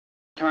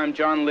time,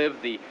 John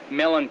lived the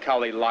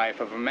melancholy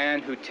life of a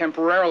man who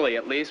temporarily,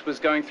 at least, was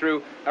going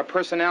through a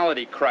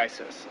personality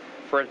crisis.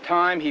 For a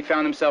time, he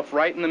found himself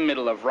right in the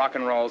middle of rock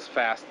and roll's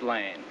fast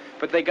lane.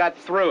 But they got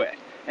through it,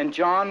 and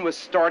John was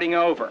starting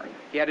over.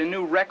 He had a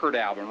new record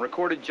album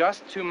recorded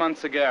just 2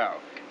 months ago.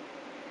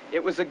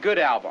 It was a good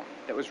album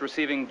that was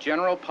receiving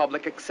general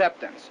public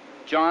acceptance.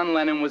 John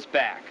Lennon was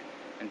back,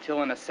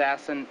 until an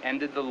assassin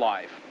ended the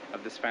life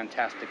of this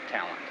fantastic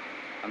talent,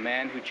 a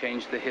man who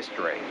changed the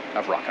history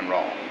of rock and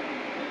roll.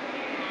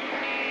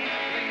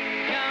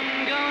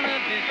 I'm gonna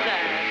be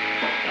sad.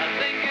 I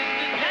think it's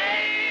the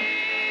day.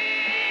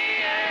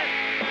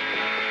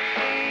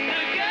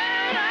 The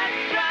girl that's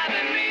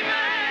driving me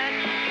mad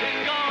is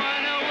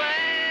going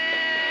away.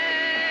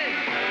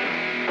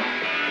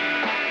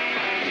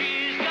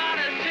 She's got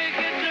a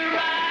ticket to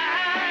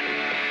ride.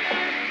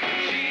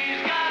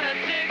 She's got a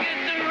ticket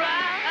to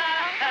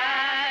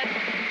ride.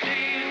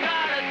 She's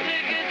got a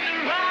ticket to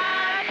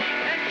ride,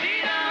 and she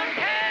don't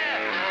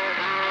care.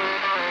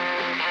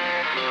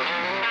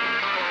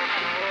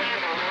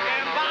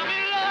 Can't buy me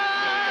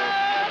love.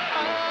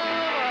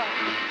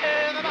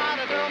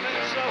 Everybody tell me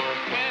so.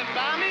 Can't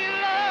buy me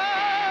love.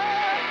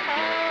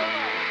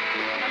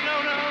 No,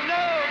 no,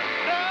 no, no.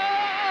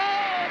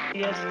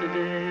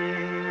 Yesterday,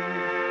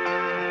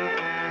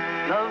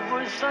 love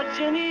was such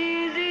an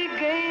easy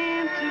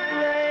game to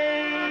play.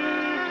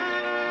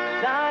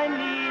 I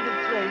need a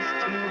place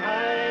to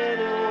hide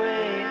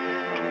away.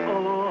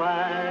 Oh, I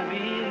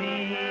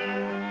believe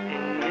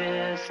in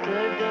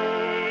yesterday.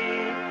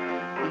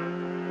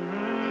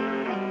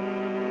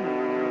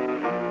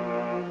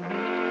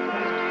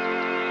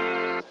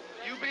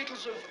 You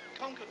Beatles have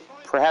conquered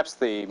fire. Perhaps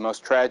the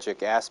most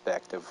tragic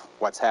aspect of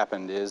what's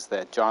happened is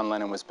that John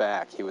Lennon was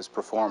back. He was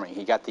performing.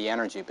 He got the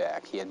energy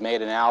back. He had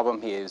made an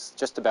album. He is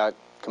just about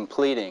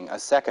completing a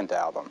second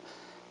album.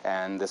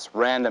 And this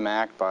random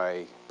act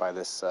by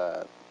this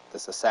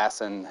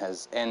assassin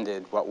has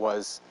ended what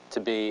was to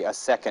be a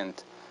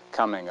second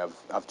coming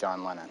of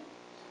John Lennon.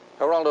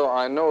 Geraldo,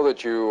 I know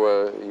that you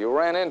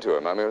ran into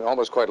him. I mean,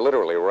 almost quite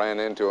literally ran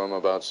into him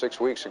about 6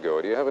 weeks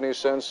ago. Do you have any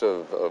sense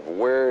of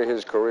where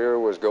his career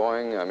was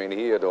going? I mean,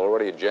 he had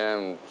already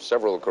jammed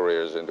several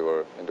careers into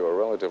a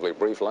relatively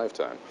brief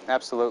lifetime.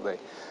 Absolutely.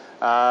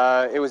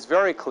 It was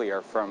very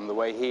clear from the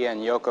way he and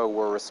Yoko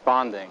were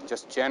responding,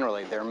 just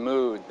generally, their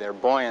mood, their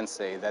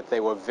buoyancy, that they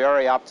were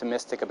very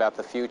optimistic about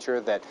the future,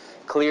 that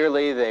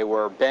clearly they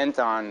were bent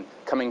on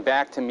coming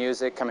back to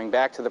music, coming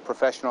back to the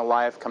professional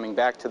life, coming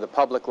back to the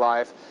public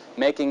life,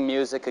 making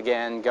music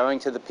again, going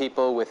to the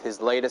people with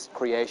his latest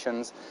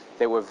creations.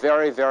 They were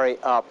very, very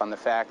up on the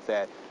fact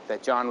that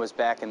John was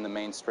back in the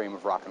mainstream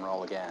of rock and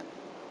roll again.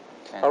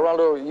 And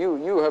Geraldo,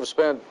 you have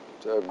spent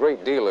a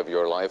great deal of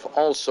your life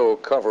also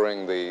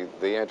covering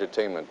the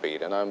entertainment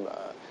beat, and I'm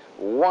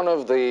one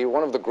of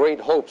the great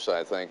hopes,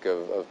 I think,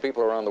 of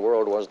people around the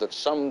world was that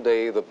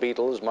someday the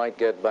Beatles might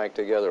get back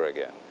together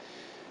again.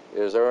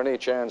 Is there any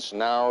chance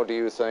now, do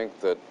you think,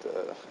 that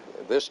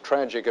this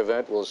tragic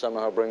event will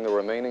somehow bring the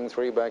remaining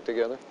three back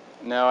together?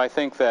 No, I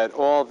think that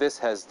all this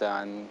has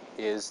done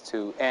is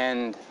to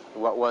end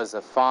what was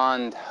a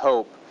fond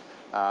hope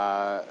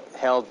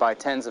held by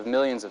tens of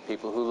millions of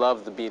people who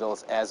loved the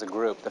Beatles as a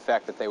group, the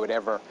fact that they would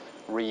ever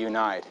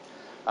reunite.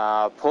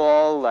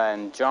 Paul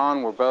and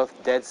John were both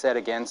dead set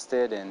against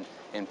it.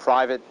 In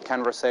private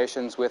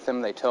conversations with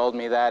them, they told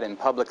me that. In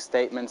public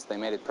statements, they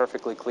made it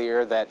perfectly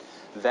clear that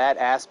that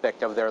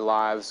aspect of their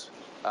lives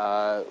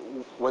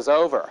was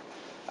over.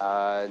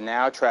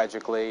 Now,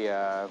 tragically,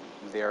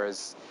 there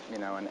is,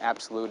 an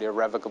absolute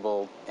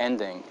irrevocable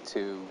ending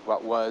to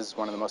what was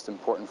one of the most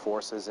important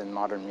forces in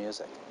modern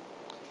music.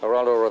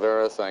 Geraldo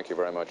Rivera, thank you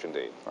very much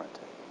indeed. Right.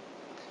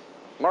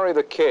 Murray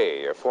the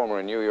K, a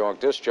former New York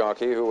disc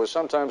jockey who was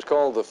sometimes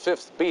called the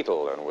fifth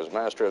Beatle and was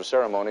master of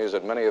ceremonies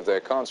at many of their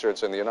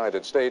concerts in the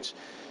United States,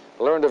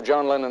 learned of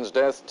John Lennon's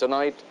death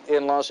tonight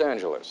in Los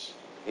Angeles.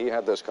 He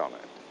had this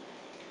comment.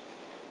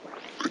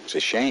 It's a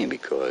shame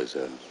because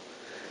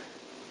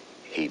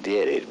he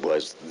did. It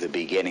was the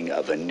beginning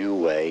of a new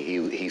way.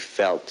 He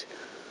felt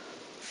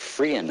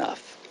free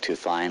enough to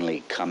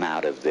finally come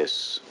out of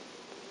this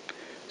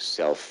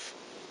self-exile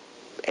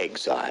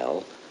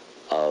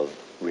of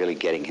really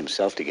getting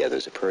himself together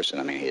as a person.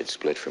 I mean, he had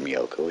split from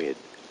Yoko. He had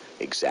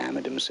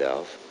examined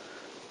himself.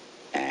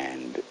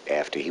 And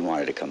after he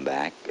wanted to come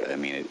back, I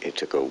mean, it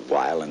took a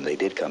while, and they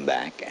did come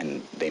back,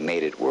 and they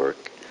made it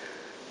work.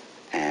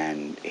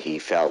 And he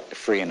felt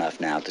free enough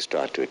now to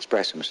start to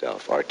express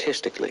himself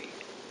artistically,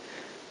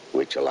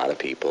 which a lot of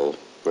people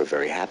were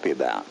very happy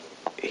about.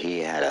 He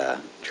had a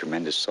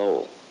tremendous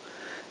soul.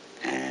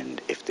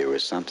 And if there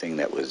was something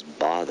that was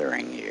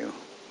bothering you,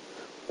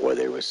 or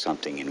there was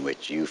something in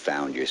which you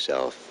found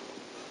yourself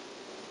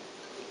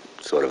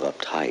sort of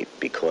uptight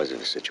because of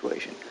the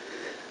situation,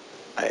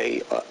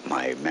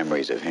 my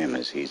memories of him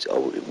is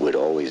would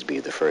always be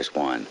the first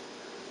one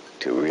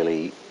to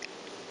really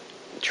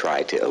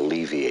try to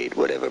alleviate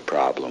whatever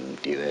problem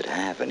you had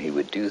have, and he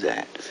would do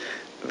that.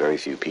 Very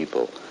few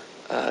people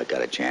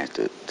got a chance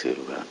to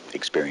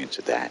experience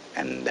that,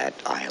 and that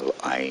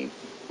I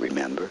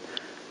remember.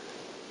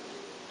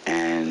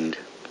 And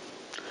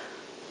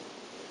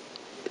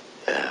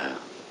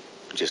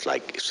just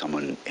like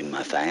someone in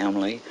my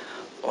family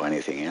or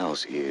anything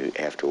else,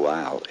 after a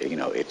while,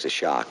 it's a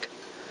shock.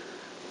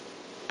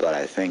 But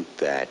I think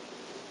that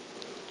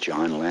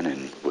John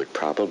Lennon would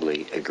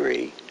probably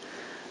agree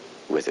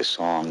with a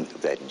song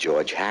that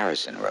George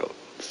Harrison wrote.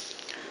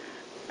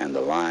 And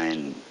the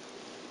line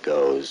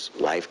goes,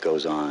 "Life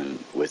goes on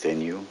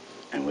within you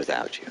and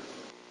without you."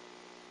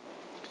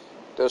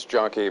 Disc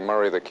jockey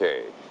Murray the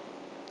K.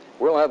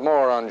 We'll have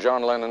more on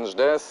John Lennon's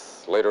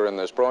death later in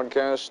this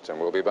broadcast, and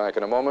we'll be back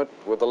in a moment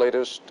with the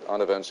latest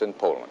on events in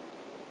Poland.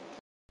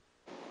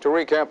 To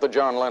recap the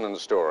John Lennon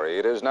story,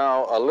 it is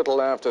now a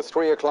little after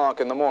 3 o'clock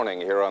in the morning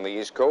here on the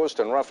East Coast,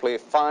 and roughly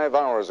 5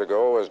 hours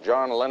ago, as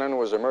John Lennon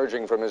was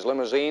emerging from his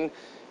limousine,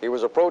 he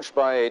was approached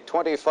by a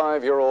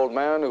 25-year-old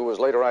man who was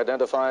later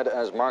identified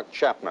as Mark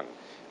Chapman.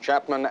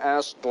 Chapman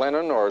asked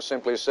Lennon, or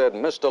simply said,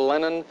 "Mr.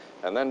 Lennon,"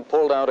 and then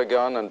pulled out a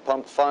gun and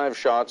pumped 5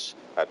 shots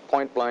at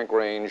point-blank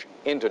range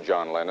into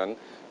John Lennon.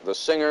 The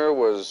singer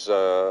was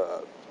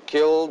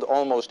killed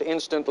almost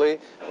instantly,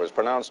 was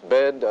pronounced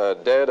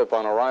dead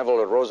upon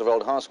arrival at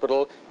Roosevelt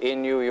Hospital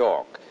in New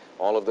York.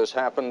 All of this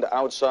happened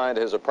outside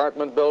his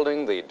apartment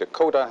building, the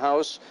Dakota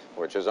House,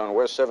 which is on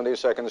West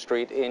 72nd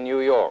Street in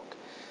New York.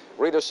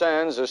 Rita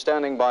Sands is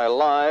standing by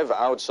live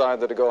outside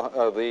the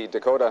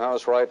Dakota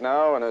House right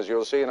now, and as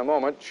you'll see in a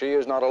moment, she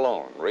is not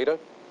alone. Rita?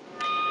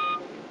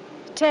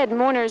 Ted,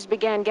 mourners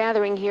began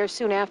gathering here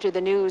soon after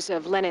the news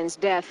of Lennon's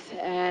death,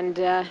 and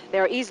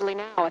there are easily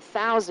now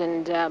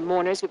 1,000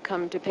 mourners who've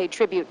come to pay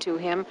tribute to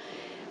him.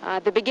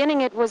 At the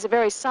beginning, it was a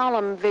very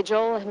solemn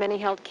vigil. Many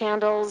held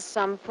candles,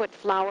 some put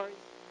flowers.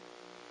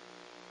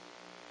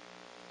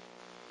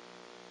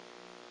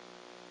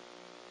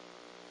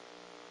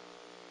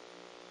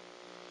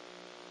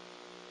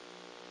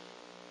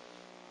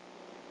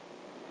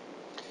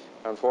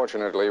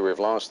 Unfortunately, we've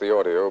lost the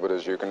audio, but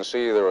as you can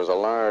see, there is a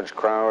large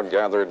crowd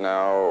gathered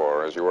now,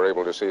 or as you were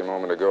able to see a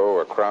moment ago,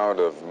 a crowd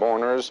of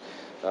mourners.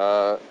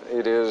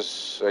 It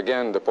is,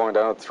 again, to point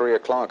out, 3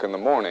 o'clock in the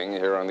morning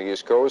here on the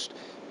East Coast,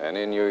 and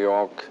in New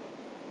York,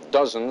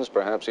 dozens,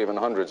 perhaps even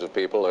hundreds of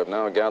people have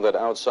now gathered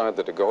outside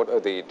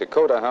the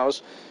Dakota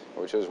House,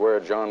 which is where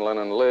John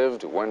Lennon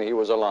lived when he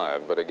was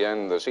alive. But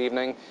again, this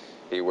evening,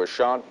 he was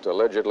shot,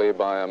 allegedly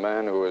by a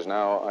man who is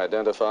now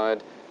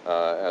identified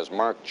as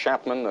Mark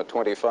Chapman, a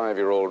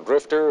 25-year-old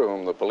drifter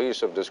whom the police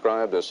have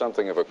described as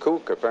something of a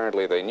kook.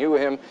 Apparently they knew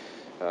him.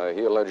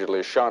 He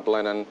allegedly shot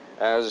Lennon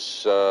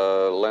as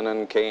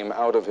Lennon came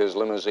out of his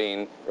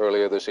limousine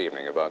earlier this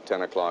evening, about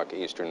 10 o'clock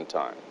Eastern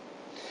Time.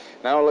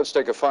 Now let's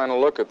take a final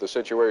look at the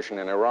situation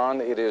in Iran.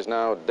 It is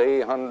now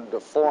day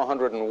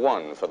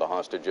 401 for the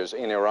hostages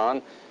in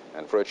Iran,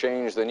 and for a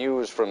change, the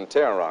news from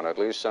Tehran at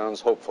least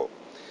sounds hopeful.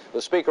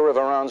 The Speaker of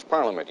Iran's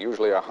parliament,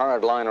 usually a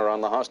hardliner on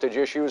the hostage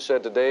issue,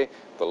 said today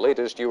the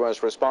latest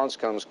U.S. response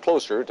comes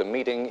closer to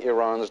meeting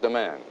Iran's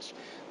demands.